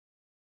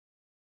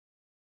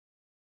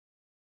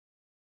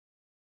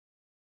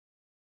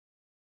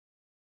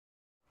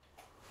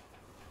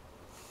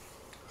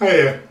Hi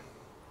there.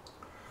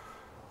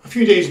 A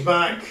few days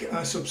back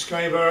a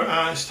subscriber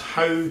asked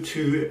how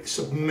to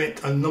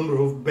submit a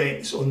number of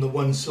bets on the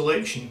one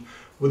selection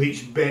with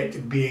each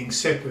bet being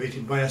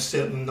separated by a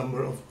certain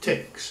number of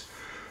ticks.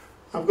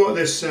 I've got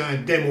this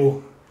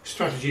demo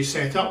strategy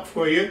set up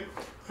for you,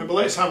 but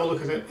let's have a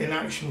look at it in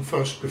action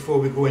first before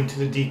we go into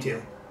the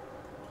detail.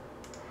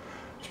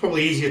 It's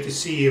probably easier to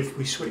see if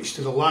we switch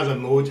to the ladder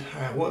mode.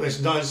 What this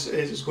does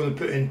is it's going to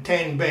put in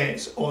 10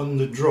 bets on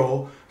the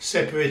draw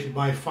separated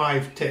by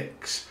 5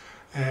 ticks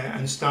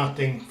and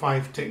starting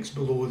 5 ticks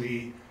below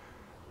the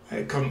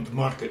current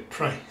market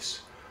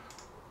price.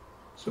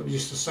 So we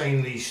just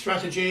assign the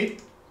strategy.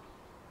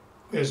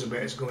 There's the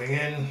bets going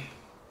in.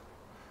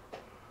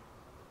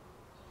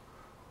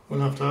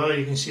 One after the other,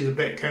 you can see the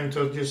bet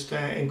counter just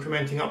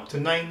incrementing up to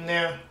 9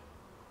 there.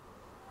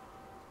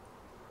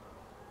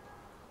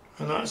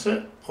 And that's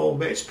it, all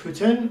bets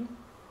put in.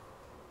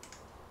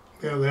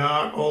 There they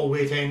are, all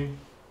waiting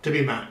to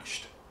be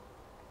matched.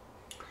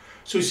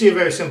 So you see a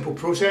very simple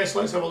process.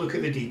 Let's have a look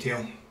at the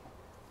detail.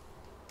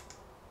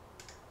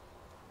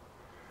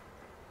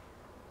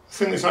 The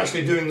thing that's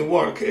actually doing the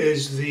work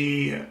is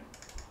the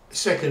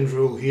second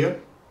rule here.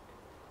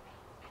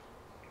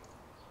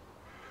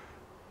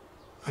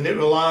 And it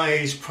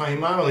relies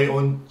primarily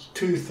on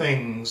two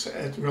things.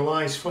 It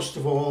relies first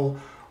of all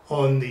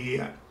on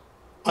the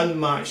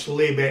unmatched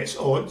lay bets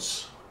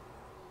odds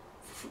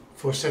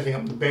for setting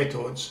up the bet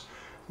odds.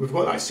 We've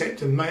got that set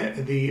to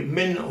the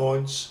min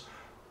odds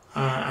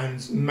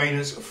and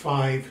minus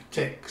 5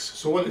 ticks.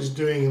 So what it's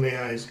doing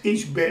there is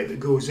each bet that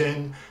goes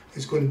in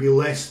is going to be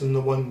less than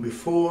the one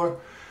before,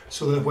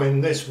 so that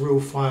when this rule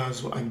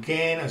fires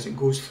again as it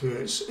goes through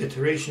its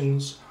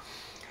iterations,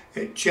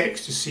 it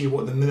checks to see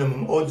what the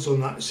minimum odds on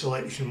that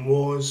selection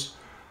was,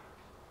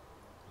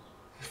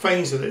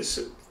 finds that it's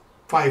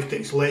 5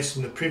 ticks less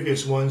than the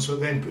previous one, so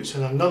it then puts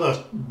in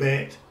another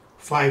bet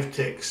 5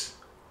 ticks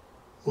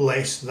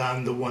less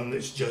than the one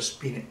that's just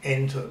been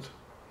entered.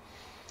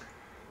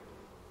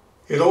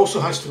 It also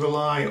has to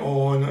rely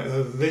on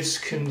this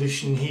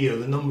condition here.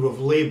 The number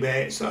of lay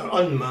bets that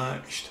are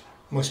unmatched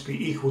must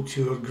be equal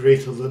to or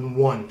greater than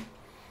 1.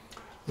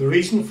 The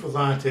reason for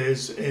that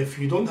is if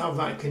you don't have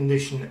that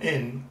condition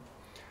in,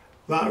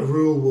 that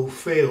rule will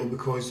fail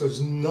because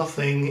there's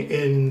nothing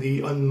in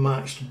the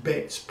unmatched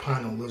bets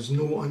panel. There's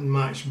no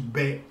unmatched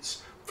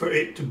bets for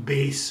it to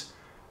base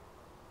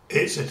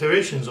its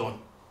iterations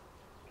on.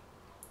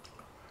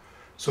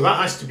 So that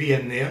has to be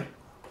in there.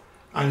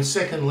 And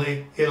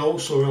secondly, it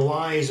also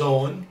relies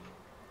on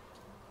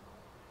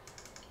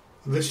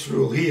this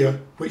rule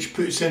here, which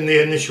puts in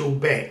the initial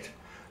bet.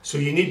 So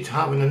you need to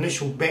have an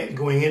initial bet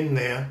going in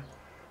there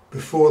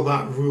before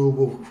that rule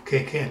will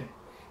kick in.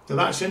 Now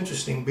that's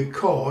interesting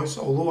because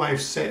although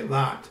I've set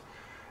that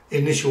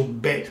initial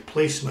bet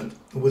placement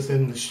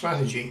within the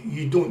strategy,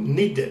 you don't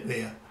need it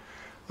there.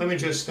 Let me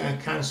just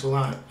cancel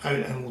that out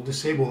and we'll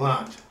disable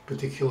that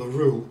particular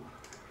rule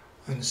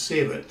and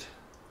save it.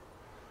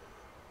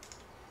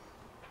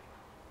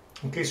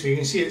 Okay, so you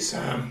can see it's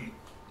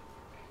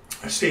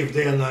saved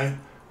there now.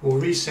 We'll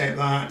reset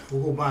that,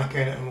 we'll go back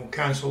in it and we'll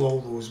cancel all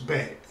those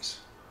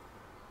bets.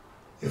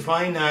 If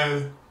I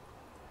now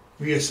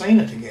reassign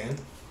it again,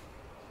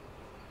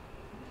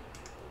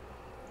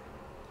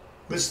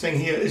 this thing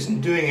here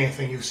isn't doing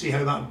anything. You'll see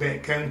how that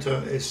bet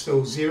counter is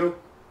still 0.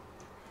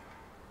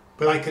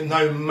 But I can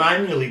now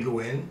manually go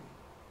in.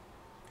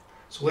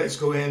 So let's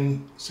go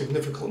in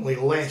significantly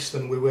less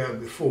than we were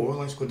before.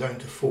 Let's go down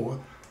to 4.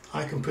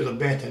 I can put a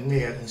bet in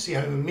there and see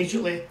how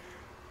immediately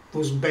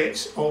those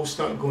bets all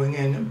start going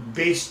in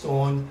based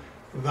on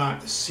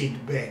that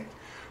seed bet.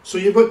 So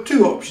you've got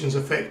two options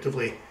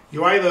effectively.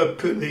 You either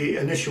put the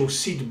initial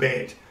seed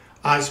bet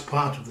as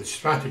part of the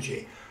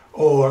strategy,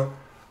 or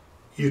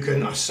you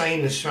can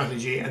assign the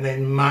strategy and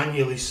then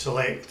manually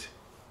select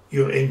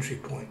your entry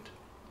point.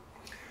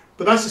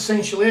 But that's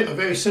essentially it, a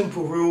very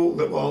simple rule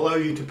that will allow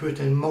you to put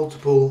in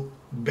multiple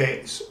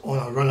bets on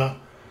a runner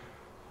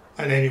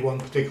at any one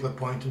particular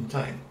point in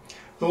time.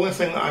 The only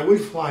thing that I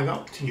would flag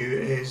up to you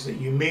is that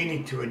you may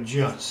need to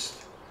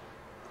adjust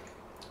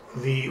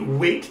the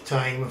wait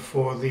time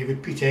for the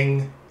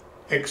repeating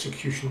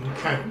execution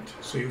count.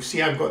 So you'll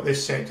see I've got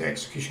this set to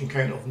execution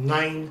count of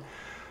 9.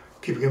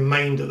 Keeping in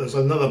mind that there's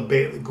another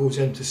bet that goes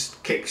in to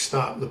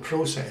kickstart the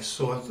process,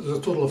 so there's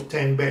a total of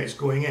 10 bets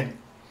going in.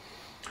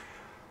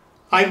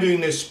 I'm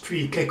doing this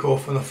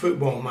pre-kickoff on a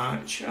football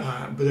match,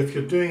 but if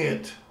you're doing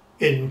it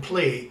in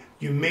play,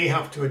 you may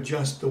have to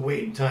adjust the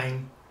wait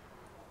time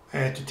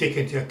to take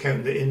into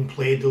account the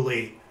in-play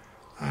delay.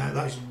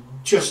 That's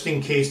just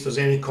in case there's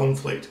any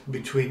conflict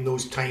between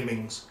those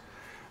timings.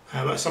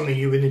 That's something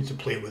you would need to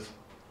play with.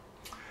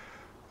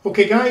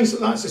 Okay guys,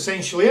 that's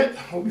essentially it.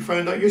 Hope you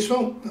found that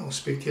useful. I'll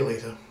speak to you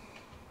later.